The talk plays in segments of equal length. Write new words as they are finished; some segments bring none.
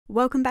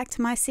Welcome back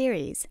to my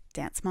series,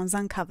 Dance Moms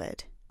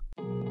Uncovered.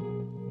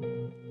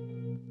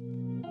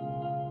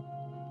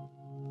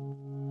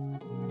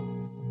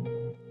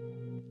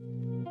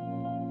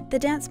 The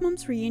Dance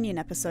Moms reunion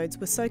episodes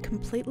were so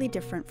completely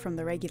different from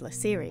the regular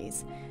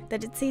series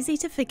that it's easy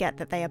to forget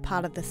that they are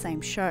part of the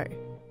same show.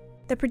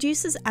 The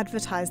producers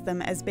advertised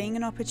them as being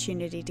an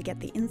opportunity to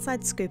get the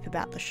inside scoop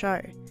about the show,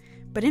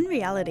 but in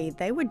reality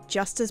they were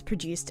just as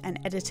produced and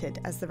edited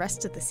as the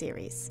rest of the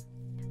series,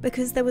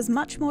 because there was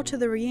much more to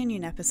the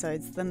reunion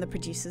episodes than the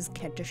producers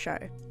cared to show.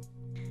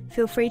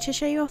 Feel free to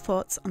share your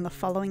thoughts on the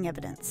following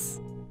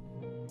evidence.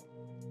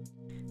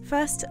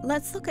 First,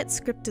 let's look at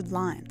scripted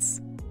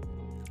lines.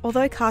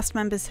 Although cast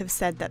members have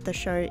said that the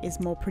show is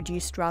more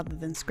produced rather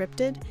than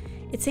scripted,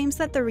 it seems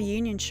that the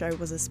reunion show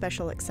was a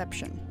special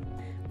exception.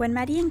 When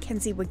Maddie and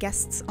Kenzie were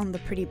guests on the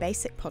Pretty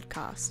Basic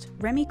podcast,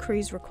 Remy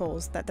Cruz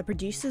recalls that the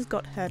producers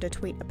got her to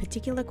tweet a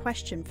particular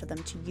question for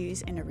them to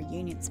use in a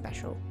reunion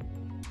special.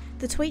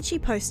 The tweet she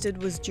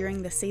posted was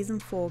during the Season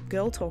 4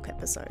 Girl Talk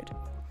episode,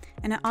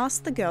 and it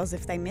asked the girls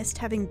if they missed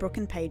having Brooke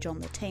and Paige on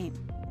the team.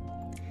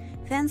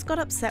 Fans got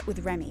upset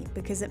with Remy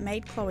because it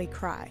made Chloe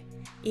cry,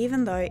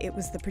 even though it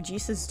was the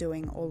producers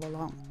doing all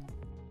along.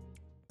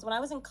 When I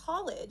was in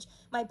college,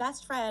 my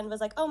best friend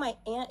was like, oh, my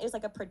aunt is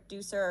like a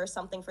producer or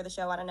something for the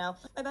show, I don't know.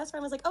 My best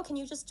friend was like, oh, can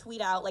you just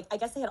tweet out, like, I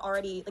guess they had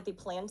already, like, they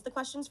planned the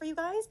questions for you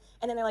guys,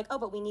 and then they're like, oh,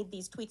 but we need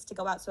these tweets to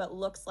go out so it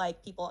looks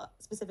like people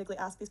specifically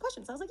ask these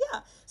questions. So I was like,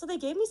 yeah. So they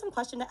gave me some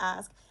question to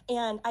ask,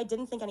 and I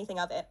didn't think anything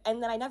of it.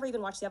 And then I never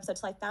even watched the episode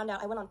till I found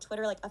out. I went on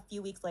Twitter like a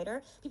few weeks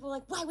later. People were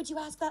like, why would you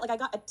ask that? Like, I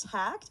got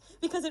attacked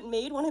because it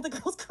made one of the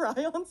girls cry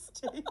on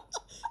stage.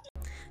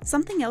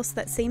 Something else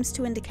that seems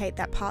to indicate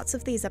that parts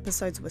of these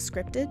episodes were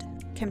scripted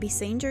can be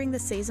seen during the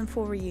Season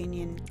 4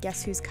 reunion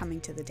Guess Who's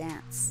Coming to the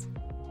Dance.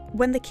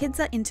 When the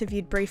kids are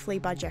interviewed briefly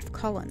by Jeff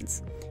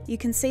Collins, you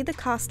can see the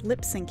cast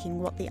lip-syncing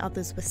what the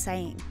others were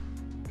saying.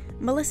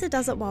 Melissa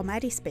does it while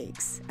Maddie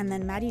speaks, and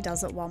then Maddie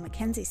does it while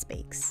Mackenzie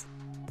speaks.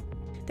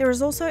 There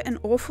is also an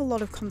awful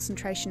lot of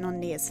concentration on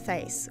Nia's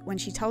face when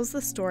she tells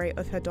the story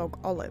of her dog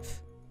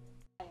Olive.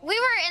 We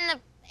were in the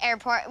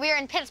airport. We were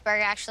in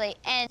Pittsburgh, actually,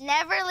 and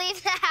never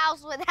leave the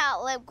house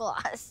without lip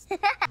gloss.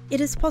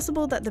 It is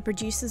possible that the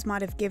producers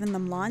might have given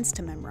them lines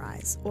to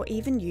memorize, or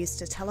even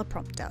used a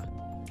teleprompter.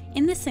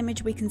 In this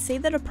image, we can see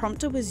that a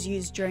prompter was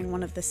used during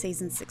one of the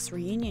Season 6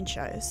 reunion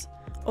shows,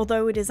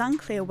 although it is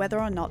unclear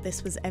whether or not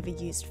this was ever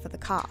used for the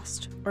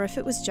cast, or if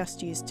it was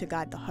just used to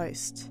guide the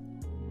host.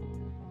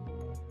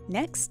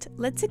 Next,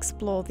 let's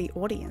explore the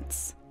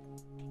audience.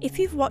 If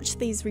you've watched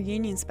these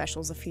reunion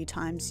specials a few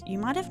times, you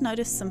might have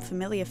noticed some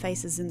familiar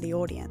faces in the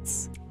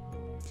audience.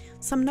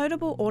 Some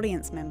notable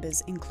audience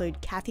members include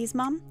Cathy's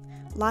mum,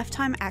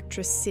 Lifetime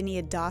actress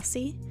Cinia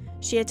Darcy,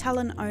 Shea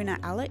Talon owner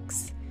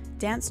Alex,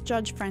 dance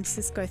judge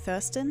Francisco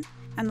Thurston,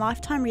 and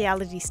Lifetime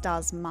reality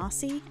stars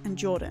Marcy and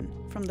Jordan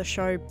from the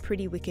show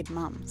Pretty Wicked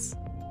Mums.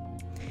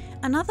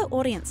 Another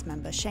audience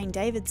member, Shane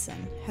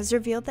Davidson, has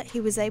revealed that he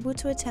was able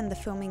to attend the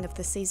filming of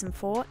the Season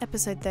 4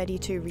 Episode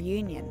 32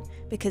 reunion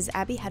because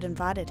Abby had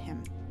invited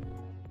him.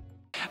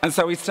 And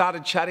so we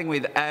started chatting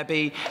with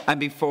Abby, and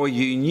before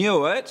you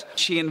knew it,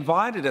 she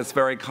invited us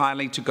very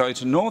kindly to go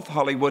to North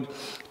Hollywood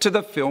to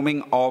the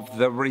filming of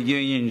the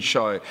reunion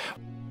show.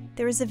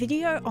 There is a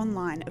video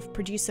online of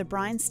producer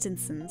Brian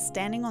Stinson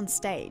standing on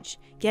stage,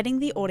 getting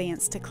the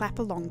audience to clap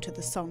along to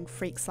the song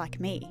Freaks Like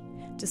Me,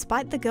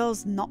 despite the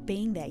girls not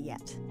being there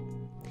yet.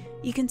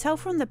 You can tell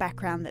from the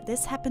background that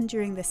this happened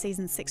during the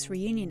Season 6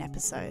 reunion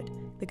episode,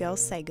 The Girls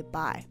Say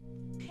Goodbye.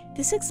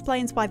 This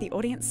explains why the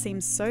audience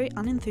seems so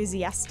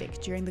unenthusiastic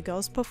during the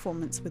girls'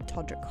 performance with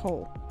Todrick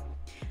Hall.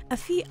 A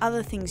few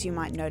other things you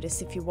might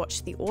notice if you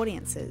watch the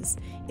audiences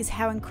is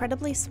how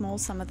incredibly small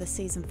some of the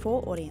Season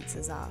 4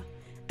 audiences are,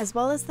 as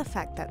well as the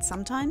fact that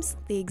sometimes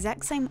the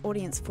exact same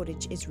audience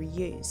footage is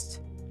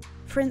reused.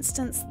 For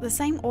instance, the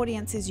same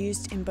audience is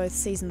used in both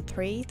Season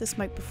 3, The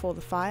Smoke Before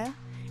the Fire,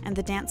 and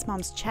the Dance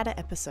Moms Chatter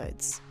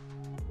episodes.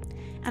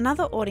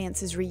 Another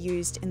audience is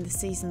reused in the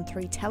Season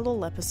 3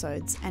 Tell-All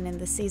episodes and in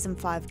the Season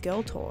 5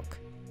 Girl Talk.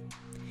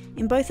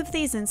 In both of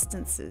these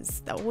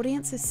instances, the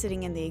audience is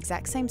sitting in the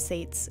exact same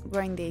seats,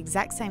 wearing the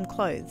exact same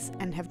clothes,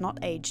 and have not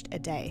aged a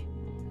day.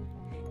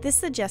 This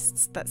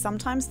suggests that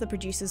sometimes the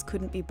producers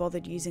couldn't be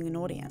bothered using an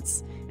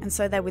audience, and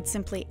so they would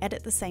simply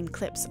edit the same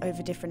clips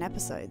over different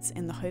episodes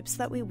in the hopes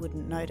that we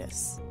wouldn't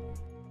notice.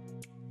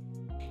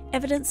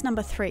 Evidence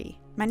number 3,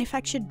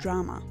 manufactured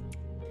drama.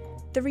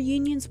 The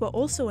reunions were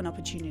also an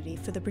opportunity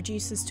for the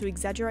producers to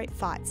exaggerate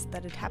fights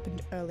that had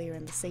happened earlier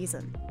in the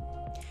season.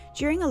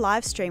 During a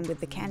live stream with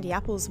the Candy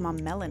Apple's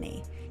mum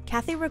Melanie,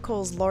 Cathy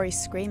recalls Laurie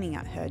screaming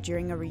at her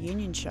during a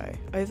reunion show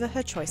over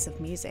her choice of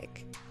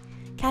music.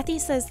 Cathy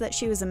says that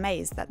she was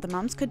amazed that the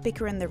mums could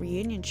bicker in the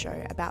reunion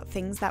show about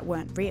things that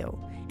weren't real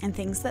and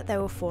things that they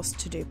were forced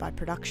to do by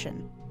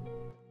production.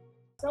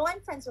 So I'm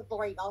friends with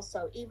Laurie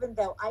also, even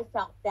though I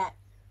felt that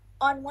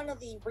on one of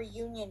the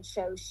reunion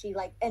shows, she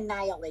like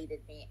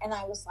annihilated me. And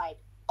I was like,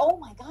 oh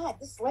my God,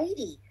 this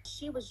lady,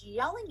 she was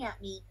yelling at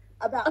me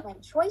about my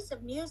choice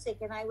of music.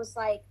 And I was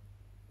like,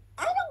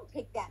 I don't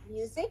pick that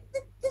music.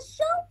 The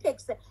show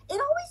picks it. It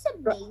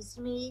always amazed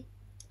me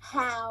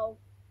how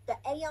the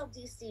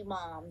ALDC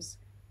moms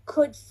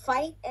could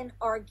fight and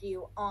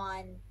argue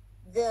on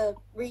the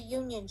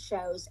reunion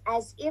shows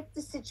as if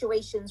the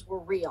situations were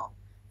real.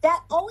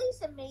 That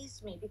always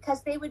amazed me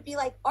because they would be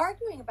like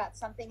arguing about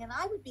something and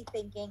I would be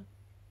thinking,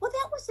 well,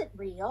 that wasn't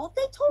real.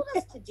 They told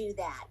us to do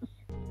that.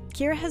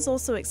 Kira has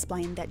also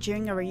explained that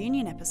during a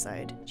reunion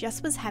episode,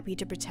 Jess was happy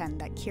to pretend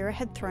that Kira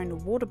had thrown a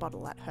water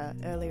bottle at her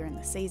earlier in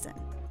the season,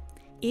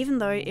 even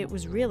though it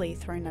was really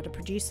thrown at a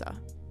producer.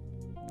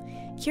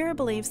 Kira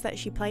believes that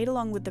she played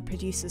along with the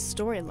producer's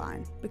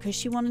storyline because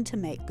she wanted to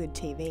make good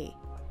TV.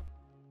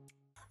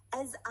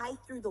 As I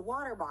threw the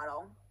water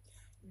bottle,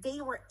 they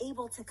were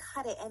able to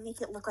cut it and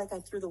make it look like I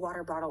threw the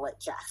water bottle at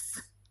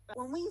Jess.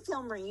 When we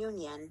film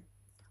Reunion,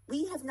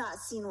 we have not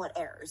seen what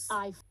airs.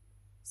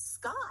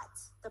 Scott,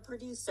 the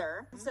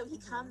producer, so he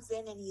comes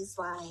in and he's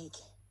like,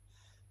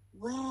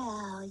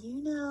 well,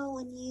 you know,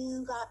 when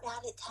you got mad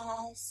at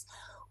Tess,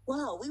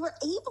 well, we were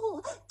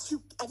able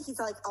to, and he's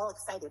like all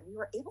excited, we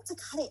were able to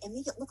cut it and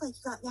make it look like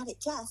you got mad at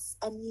Jess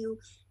and you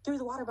threw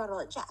the water bottle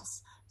at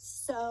Jess.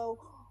 So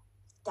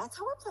that's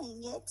how we're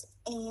playing it,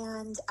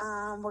 and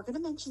we're going to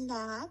mention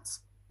that.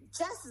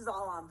 Jess is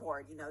all on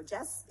board, you know.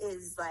 Jess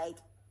is like,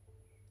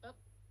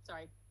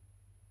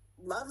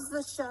 loves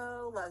the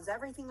show, loves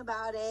everything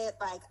about it.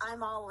 Like,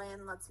 I'm all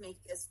in. Let's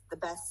make this the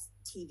best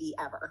TV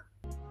ever.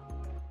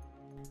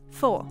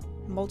 4.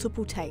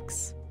 Multiple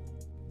takes.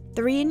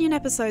 The reunion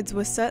episodes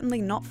were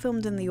certainly not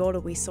filmed in the order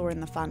we saw in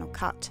the final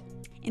cut.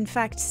 In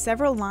fact,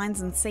 several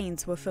lines and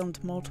scenes were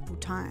filmed multiple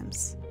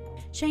times.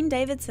 Shane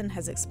Davidson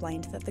has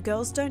explained that the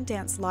girls don't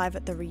dance live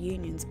at the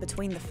reunions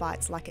between the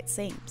fights like it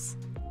seems.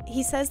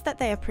 He says that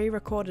they are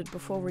pre-recorded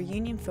before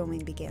reunion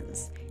filming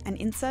begins and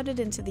inserted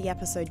into the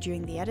episode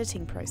during the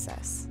editing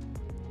process.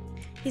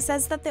 He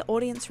says that the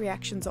audience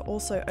reactions are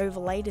also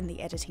overlaid in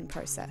the editing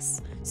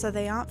process, so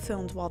they aren't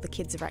filmed while the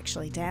kids are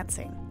actually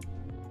dancing.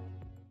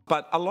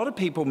 But a lot of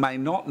people may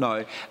not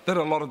know that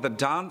a lot of the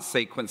dance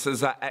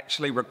sequences are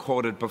actually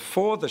recorded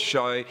before the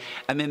show,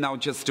 and then they'll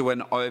just do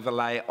an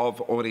overlay of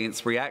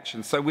audience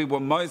reaction. So we were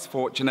most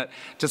fortunate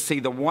to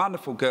see the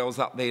wonderful girls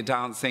up there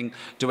dancing,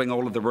 doing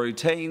all of the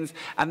routines,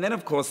 and then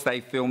of course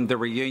they filmed the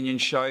reunion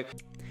show.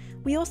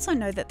 We also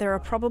know that there are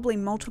probably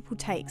multiple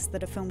takes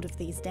that are filmed of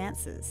these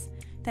dances,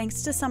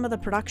 thanks to some of the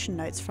production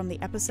notes from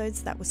the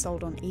episodes that were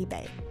sold on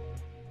eBay.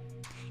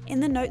 In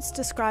the notes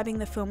describing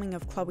the filming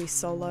of Chloe's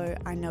solo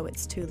I Know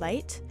It's Too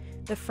Late,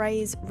 the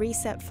phrase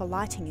reset for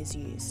lighting is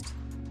used.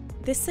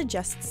 This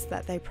suggests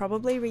that they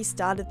probably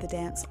restarted the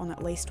dance on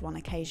at least one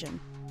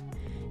occasion.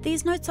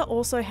 These notes are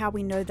also how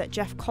we know that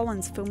Jeff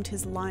Collins filmed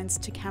his lines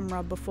to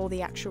camera before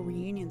the actual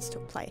reunions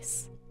took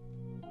place.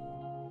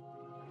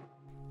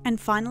 And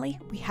finally,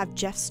 we have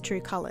Jeff's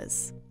true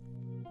colours.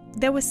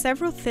 There were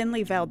several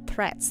thinly veiled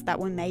threats that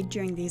were made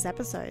during these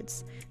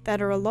episodes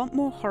that are a lot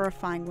more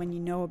horrifying when you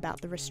know about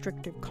the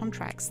restrictive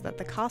contracts that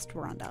the cast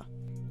were under.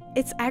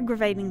 It's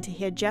aggravating to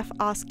hear Jeff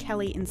ask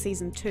Kelly in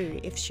season 2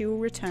 if she will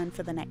return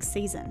for the next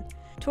season,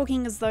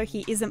 talking as though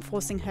he isn't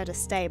forcing her to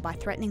stay by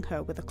threatening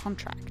her with a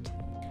contract.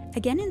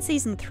 Again in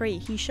season 3,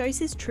 he shows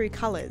his true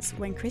colours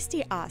when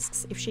Christi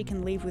asks if she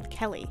can leave with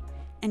Kelly,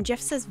 and Jeff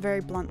says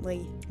very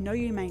bluntly, "No,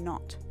 you may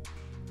not."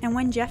 And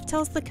when Jeff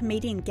tells the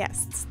comedian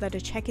guests that a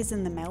check is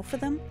in the mail for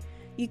them,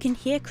 you can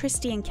hear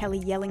Christi and Kelly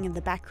yelling in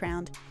the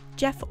background.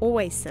 Jeff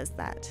always says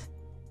that.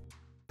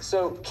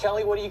 So,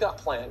 Kelly, what do you got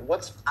planned?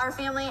 Our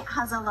family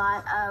has a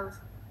lot of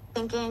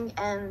thinking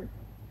and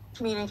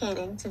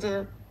communicating to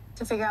do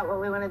to figure out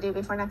what we want to do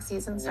before next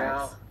season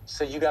starts. Yeah.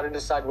 So you got to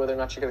decide whether or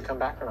not you're going to come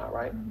back or not,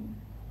 right? Mm-hmm.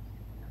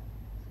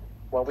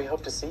 Well, we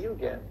hope to see you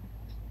again.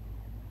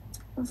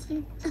 We'll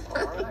see.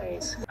 All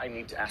right. I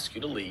need to ask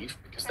you to leave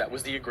because that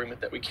was the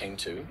agreement that we came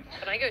to.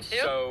 Can I go too?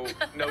 So,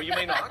 no, you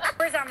may not.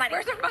 Where's our money?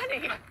 Where's our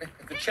money?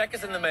 The check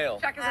is in the mail.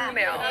 Check is in the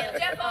mail.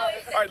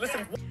 All right,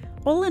 listen.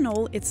 All in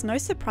all, it's no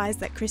surprise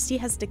that Christi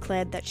has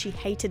declared that she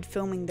hated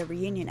filming the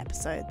reunion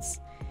episodes.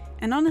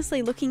 And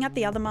honestly, looking at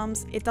the other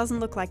mums, it doesn't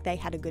look like they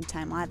had a good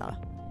time either.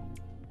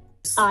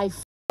 I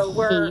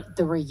hate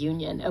the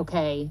reunion,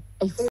 okay?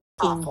 I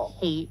fucking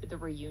hate the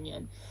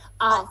reunion.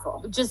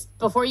 Just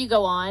before you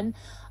go on,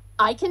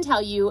 I can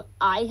tell you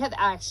I have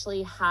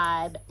actually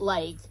had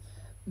like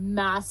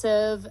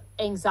massive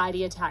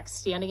anxiety attacks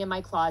standing in my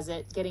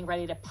closet getting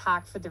ready to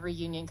pack for the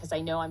reunion because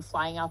I know I'm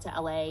flying out to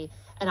LA,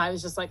 and I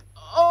was just like,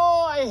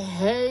 oh, I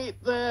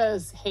hate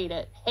this. Hate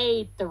it.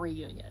 Hate the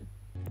reunion.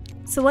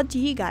 So what do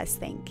you guys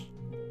think?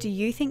 Do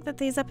you think that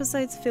these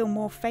episodes feel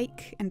more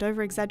fake and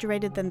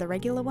over-exaggerated than the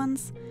regular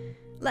ones?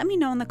 Let me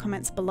know in the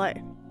comments below.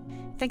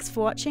 Thanks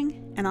for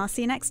watching, and I'll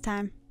see you next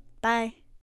time. Bye.